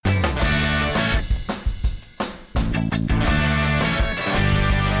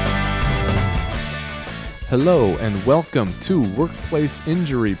Hello and welcome to Workplace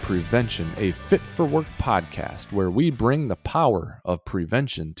Injury Prevention, a Fit for Work podcast where we bring the power of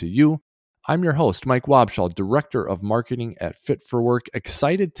prevention to you. I'm your host, Mike Wabshall, Director of Marketing at Fit for Work,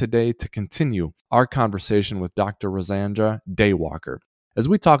 excited today to continue our conversation with Dr. Rosandra Daywalker as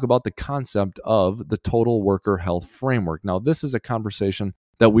we talk about the concept of the Total Worker Health Framework. Now, this is a conversation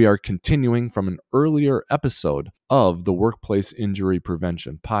that we are continuing from an earlier episode of the Workplace Injury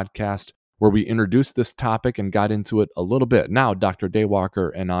Prevention podcast, where we introduced this topic and got into it a little bit. Now, Dr.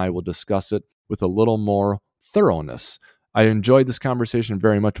 Daywalker and I will discuss it with a little more thoroughness. I enjoyed this conversation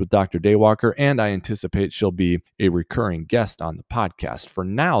very much with Dr. Daywalker, and I anticipate she'll be a recurring guest on the podcast. For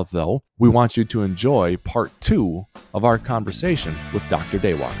now, though, we want you to enjoy part 2 of our conversation with Dr.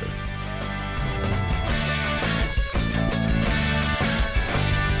 Daywalker.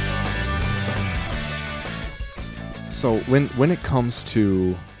 So when it comes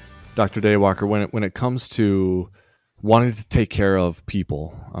to Dr. Daywalker, when it comes to wanting to take care of people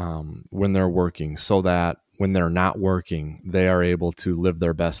when they're working, so that when they're not working, they are able to live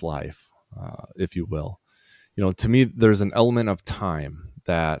their best life, if you will. You know, to me, there's an element of time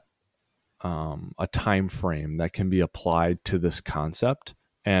that a time frame that can be applied to this concept,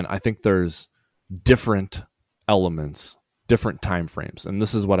 and I think there's different elements, different time frames, and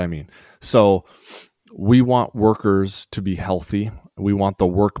this is what I mean. So we want workers to be healthy. We want the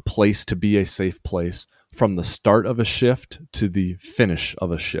workplace to be a safe place from the start of a shift to the finish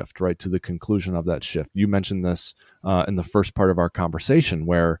of a shift, right? To the conclusion of that shift. You mentioned this in the first part of our conversation,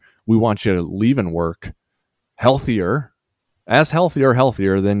 where we want you to leave and work healthier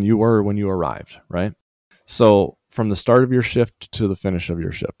than you were when you arrived, right? So from the start of your shift to the finish of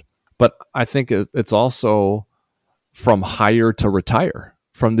your shift. But I think it's also from hire to retire,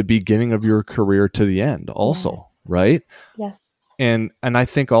 from the beginning of your career to the end also, yes. Right? Yes. And I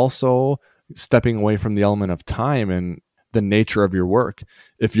think also stepping away from the element of time and the nature of your work.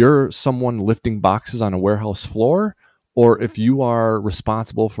 If you're someone lifting boxes on a warehouse floor, or if you are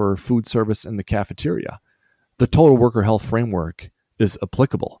responsible for food service in the cafeteria, the Total Worker Health Framework is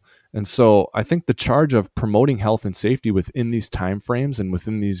applicable. And so I think the charge of promoting health and safety within these timeframes and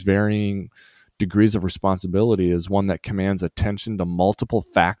within these varying degrees of responsibility is one that commands attention to multiple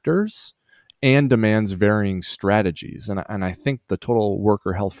factors and demands varying strategies. And I think the Total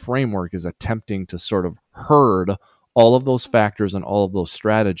Worker Health Framework is attempting to sort of herd all of those factors and all of those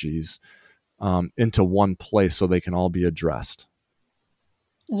strategies into one place so they can all be addressed.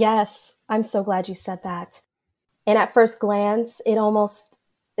 Yes, I'm so glad you said that. And at first glance, it almost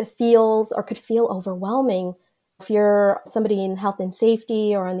feels or could feel overwhelming if you're somebody in health and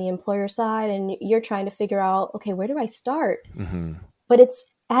safety or on the employer side and you're trying to figure out, okay, where do I start? Mm-hmm. But it's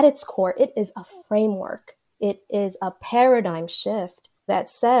at its core, it is a framework. It is a paradigm shift that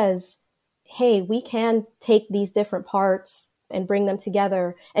says, hey, we can take these different parts and bring them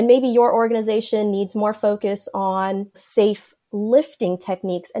together. And maybe your organization needs more focus on safe lifting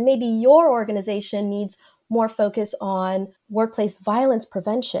techniques. And maybe your organization needs more focus on workplace violence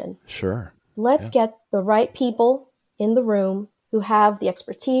prevention. Sure. Let's get the right people in the room who have the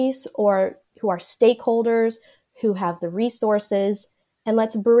expertise or who are stakeholders, who have the resources. And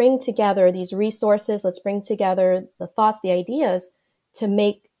let's bring together these resources. Let's bring together the thoughts, the ideas to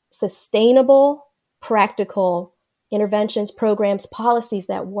make sustainable, practical interventions, programs, policies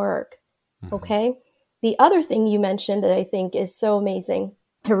that work. Mm-hmm. Okay. The other thing you mentioned that I think is so amazing,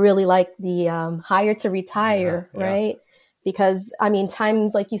 I really like the hire to retire, right? Because I mean,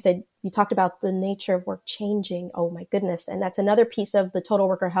 times, like you said, you talked about the nature of work changing. Oh my goodness. And that's another piece of the Total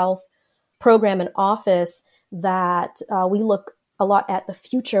Worker Health program and office that we look a lot at the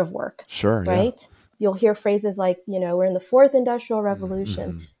future of work. Sure. Right. Yeah. You'll hear phrases like, we're in the fourth industrial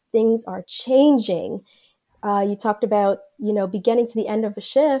revolution. Mm-hmm. Things are changing. You talked about, beginning to the end of a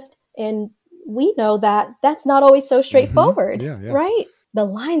shift. And we know that that's not always so straightforward, mm-hmm. Right? The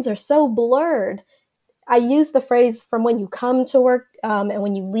lines are so blurred. I use the phrase from when you come to work and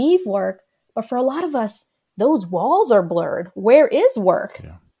when you leave work. But for a lot of us, those walls are blurred. Where is work?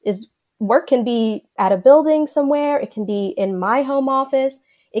 Yeah. Work can be at a building somewhere. It can be in my home office.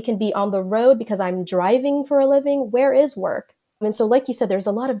 It can be on the road because I'm driving for a living. Where is work? And so, like you said, there's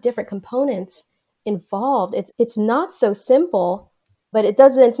a lot of different components involved. It's not so simple, but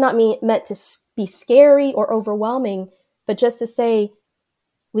it's not meant to be scary or overwhelming, but just to say,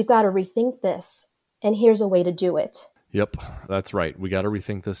 we've got to rethink this. And here's a way to do it. Yep, that's right. We got to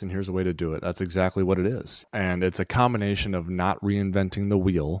rethink this, and here's a way to do it. That's exactly what it is. And it's a combination of not reinventing the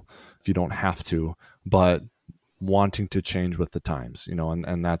wheel if you don't have to, but wanting to change with the times,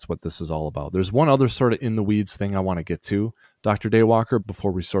 and that's what this is all about. There's one other sort of in the weeds thing I want to get to, Dr. Daywalker,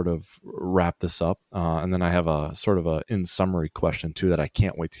 before we sort of wrap this up. And then I have a sort of a in summary question too that I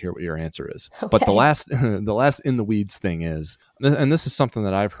can't wait to hear what your answer is. Okay. But the last in the weeds thing is, and this is something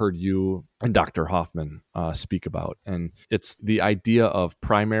that I've heard you and Dr. Hoffman speak about, and it's the idea of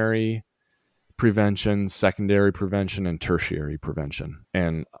primary prevention, secondary prevention, and tertiary prevention.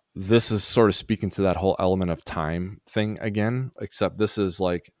 And this is sort of speaking to that whole element of time thing again, except this is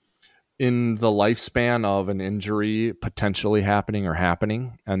like in the lifespan of an injury potentially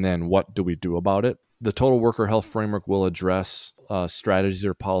happening, and then what do we do about it? The Total Worker Health Framework will address strategies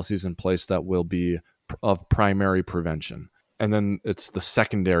or policies in place that will be of primary prevention. And then it's the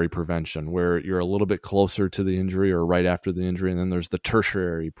secondary prevention where you're a little bit closer to the injury or right after the injury. And then there's the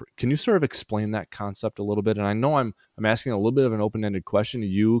tertiary. Can you sort of explain that concept a little bit? And I know I'm asking a little bit of an open-ended question.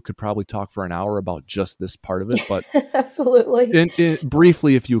 You could probably talk for an hour about just this part of it, but absolutely.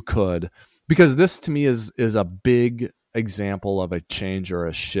 Briefly, if you could, because this to me is a big example of a change or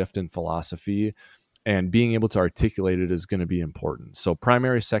a shift in philosophy, and being able to articulate it is going to be important. So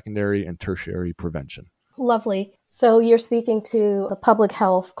primary, secondary, and tertiary prevention. Lovely. So you're speaking to the public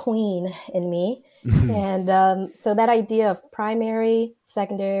health queen in me. And so that idea of primary,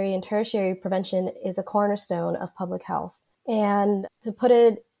 secondary, and tertiary prevention is a cornerstone of public health. And to put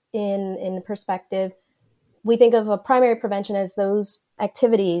it in perspective, we think of a primary prevention as those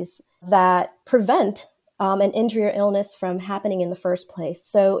activities that prevent an injury or illness from happening in the first place.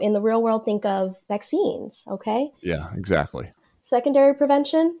 So in the real world, think of vaccines, okay? Yeah, exactly. Secondary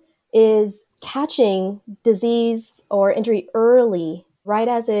prevention is catching disease or injury early, right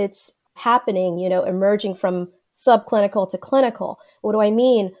as it's happening, emerging from subclinical to clinical. What do I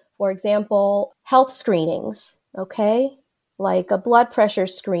mean? For example, health screenings, okay? Like a blood pressure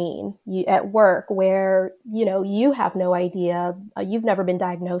screen at work where, you have no idea, you've never been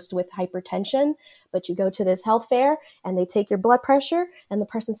diagnosed with hypertension, but you go to this health fair and they take your blood pressure and the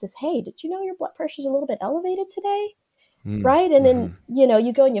person says, hey, did you know your blood pressure is a little bit elevated today? Right. And then,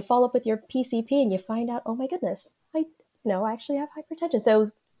 you go and you follow up with your PCP and you find out, oh my goodness, I actually have hypertension. So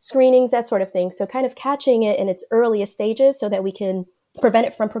screenings, that sort of thing. So kind of catching it in its earliest stages so that we can prevent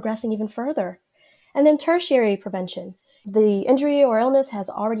it from progressing even further. And then tertiary prevention. The injury or illness has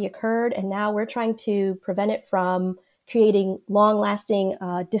already occurred, and now we're trying to prevent it from creating long-lasting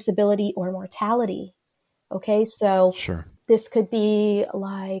disability or mortality. Okay, so sure. This could be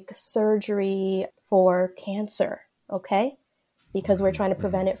like surgery for cancer. Okay, because we're trying to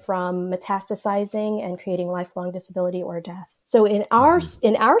prevent it from metastasizing and creating lifelong disability or death. So in our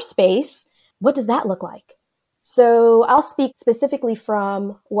space, what does that look like? So I'll speak specifically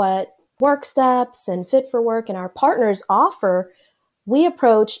from what Work Steps and Fit for Work and our partners offer. We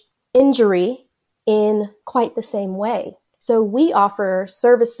approach injury in quite the same way. So we offer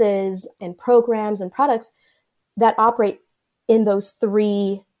services and programs and products that operate in those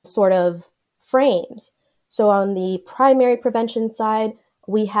three sort of frames. So on the primary prevention side,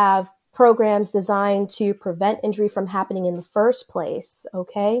 we have programs designed to prevent injury from happening in the first place,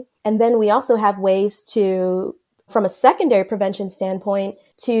 okay? And then we also have ways to, from a secondary prevention standpoint,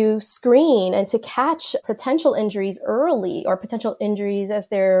 to screen and to catch potential injuries early or potential injuries as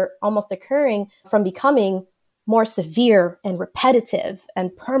they're almost occurring from becoming more severe and repetitive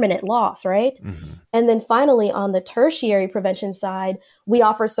and permanent loss, right? And then finally, on the tertiary prevention side, we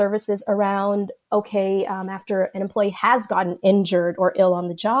offer services around, after an employee has gotten injured or ill on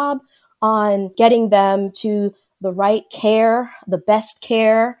the job, on getting them to the right care, the best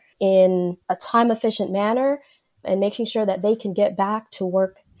care in a time-efficient manner, and making sure that they can get back to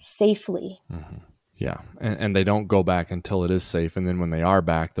work safely. Yeah. And they don't go back until it is safe. And then when they are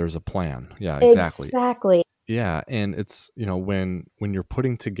back, there's a plan. Yeah, exactly. Exactly. Yeah. And it's, when you're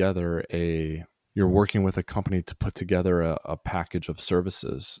putting together you're working with a company to put together a package of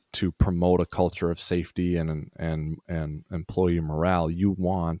services to promote a culture of safety and employee morale, you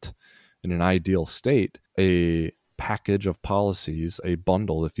want, in an ideal state, a package of policies, a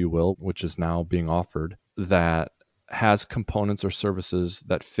bundle, if you will, which is now being offered, that has components or services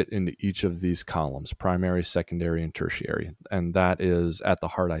that fit into each of these columns: primary, secondary, and tertiary. And that is at the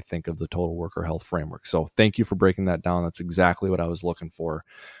heart, I think, of the Total Worker Health Framework. So thank you for breaking that down. That's exactly what I was looking for.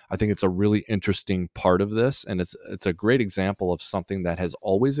 I think it's a really interesting part of this, and it's a great example of something that has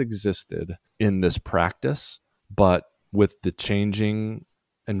always existed in this practice, but with the changing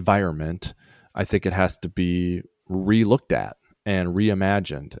environment, I think it has to be re-looked at and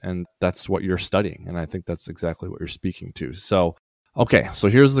reimagined. And that's what you're studying. And I think that's exactly what you're speaking to. So Okay, so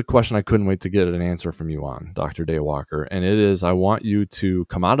here's the question I couldn't wait to get an answer from you on, Dr. Daywalker. And it is, I want you to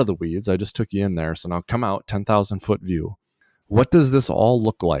come out of the weeds. I just took you in there. So now come out, 10,000 foot view. What does this all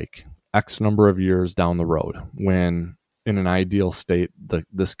look like X number of years down the road when in an ideal state,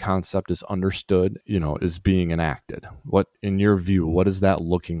 this concept is understood, is being enacted? What, in your view, what is that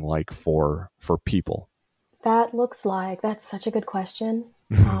looking like for people? That's such a good question.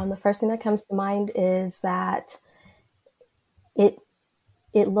 The first thing that comes to mind is that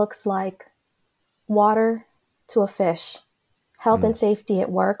it looks like water to a fish. Health and safety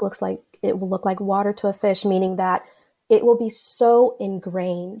at work it will look like water to a fish, meaning that it will be so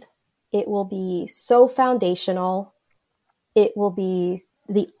ingrained. It will be so foundational. It will be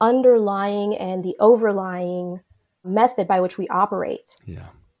the underlying and the overlying method by which we operate. Yeah.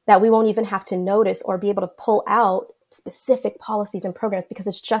 That we won't even have to notice or be able to pull out specific policies and programs because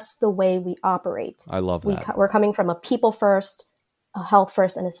it's just the way we operate. I love that. We're coming from a people first, a health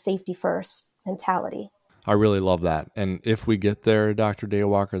first, and a safety first mentality. I really love that. And if we get there, Dr.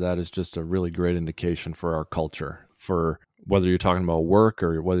 Daywalker, that is just a really great indication for our culture, for whether you're talking about work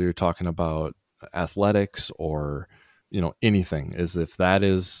or whether you're talking about athletics or, anything. Is if that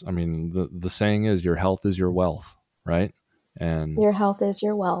is, the saying is your health is your wealth, right? And your health is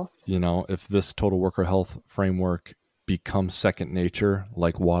your wealth. If this total worker health framework becomes second nature,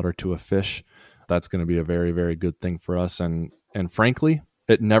 like water to a fish, that's going to be a very, very good thing for us. And frankly,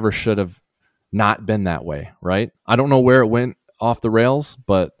 it never should have not been that way, right? I don't know where it went off the rails,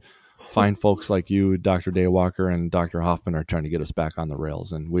 but fine folks like you, Dr. Daywalker and Dr. Hoffman, are trying to get us back on the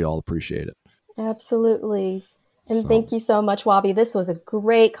rails, and we all appreciate it. Absolutely. And thank you so much, Wabi. This was a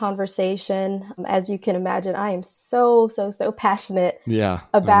great conversation. As you can imagine, I am so passionate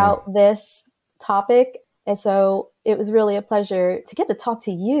about this topic. And so it was really a pleasure to get to talk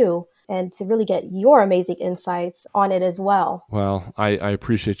to you and to really get your amazing insights on it as well. Well, I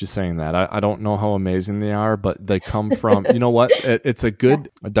appreciate you saying that. I don't know how amazing they are, but they come from, you know what? It's a good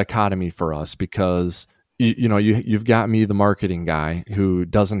dichotomy for us because you've got me, the marketing guy, who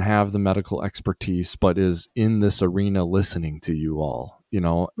doesn't have the medical expertise, but is in this arena listening to you all,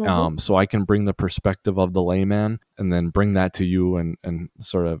 so I can bring the perspective of the layman and then bring that to you and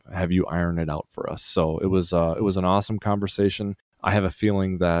sort of have you iron it out for us. So it was an awesome conversation. I have a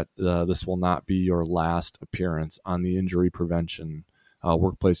feeling that this will not be your last appearance on the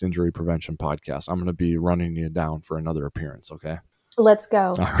workplace injury prevention podcast. I'm going to be running you down for another appearance. Okay. Let's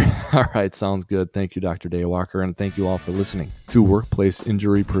go. All right. Sounds good. Thank you, Dr. Daywalker. And thank you all for listening to Workplace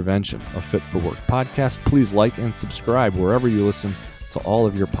Injury Prevention, a Fit for Work podcast. Please like and subscribe wherever you listen to all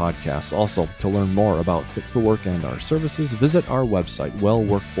of your podcasts. Also, to learn more about Fit for Work and our services, visit our website,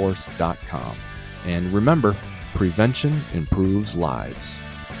 wellworkforce.com. And remember, prevention improves lives.